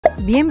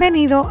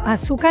Bienvenido a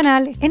su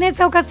canal. En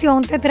esta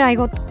ocasión te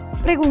traigo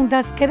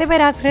preguntas que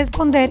deberás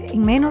responder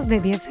en menos de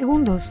 10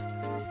 segundos.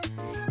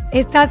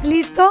 ¿Estás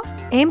listo?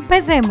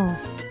 ¡Empecemos!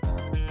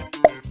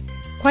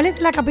 ¿Cuál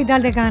es la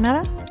capital de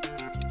Canadá?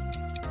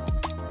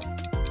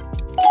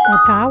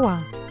 Ottawa.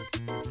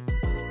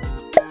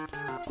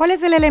 ¿Cuál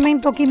es el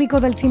elemento químico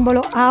del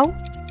símbolo AU?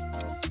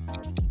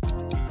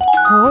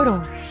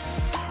 Oro.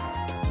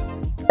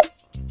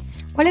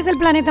 ¿Cuál es el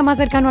planeta más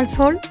cercano al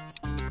Sol?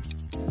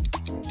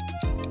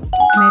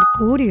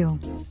 Mercurio.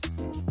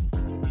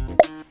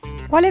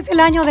 ¿Cuál es el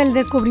año del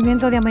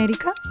descubrimiento de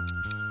América?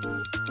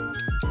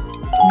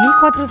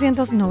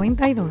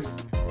 1492.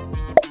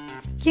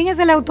 ¿Quién es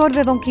el autor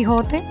de Don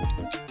Quijote?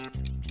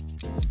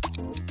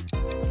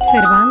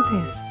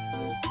 Cervantes.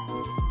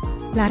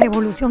 La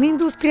revolución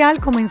industrial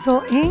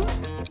comenzó en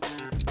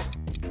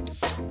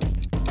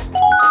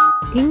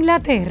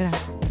Inglaterra.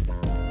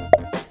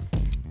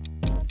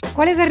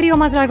 ¿Cuál es el río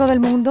más largo del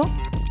mundo?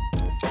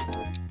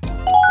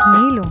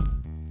 Nilo.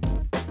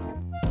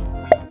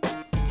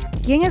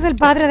 ¿Quién es el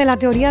padre de la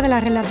teoría de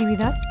la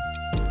relatividad?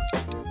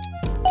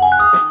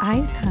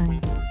 Einstein.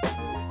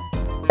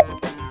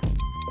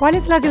 ¿Cuál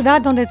es la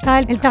ciudad donde está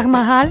el Taj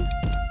Mahal?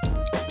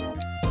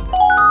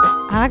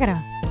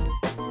 Agra.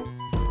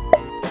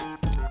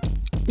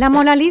 ¿La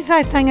Mona Lisa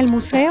está en el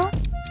museo?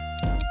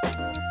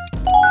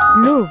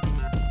 Louvre.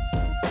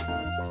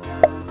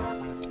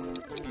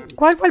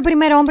 ¿Cuál fue el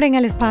primer hombre en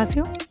el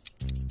espacio?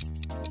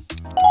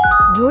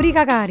 Yuri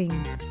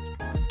Gagarin.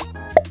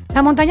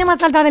 ¿La montaña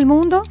más alta del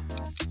mundo?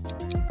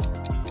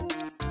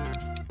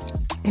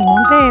 El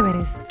Monte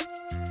Everest.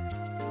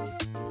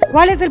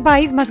 ¿Cuál es el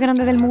país más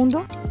grande del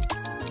mundo?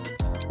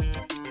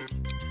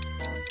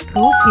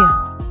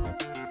 Rusia.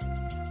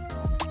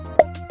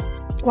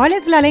 ¿Cuál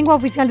es la lengua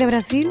oficial de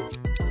Brasil?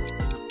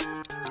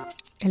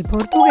 El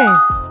portugués.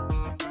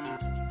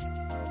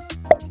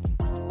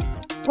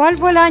 ¿Cuál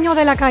fue el año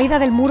de la caída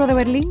del muro de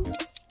Berlín?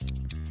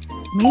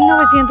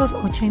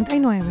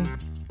 1989.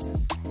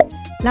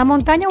 ¿La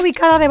montaña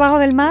ubicada debajo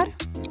del mar?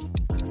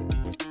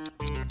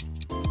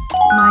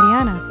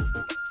 Marianas.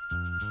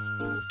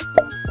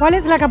 ¿Cuál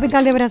es la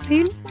capital de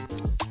Brasil?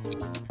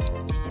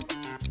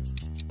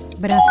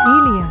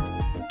 Brasilia.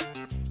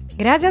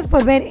 Gracias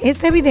por ver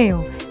este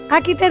video.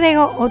 Aquí te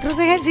dejo otros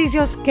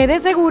ejercicios que de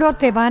seguro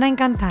te van a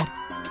encantar.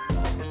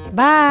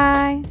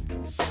 Bye.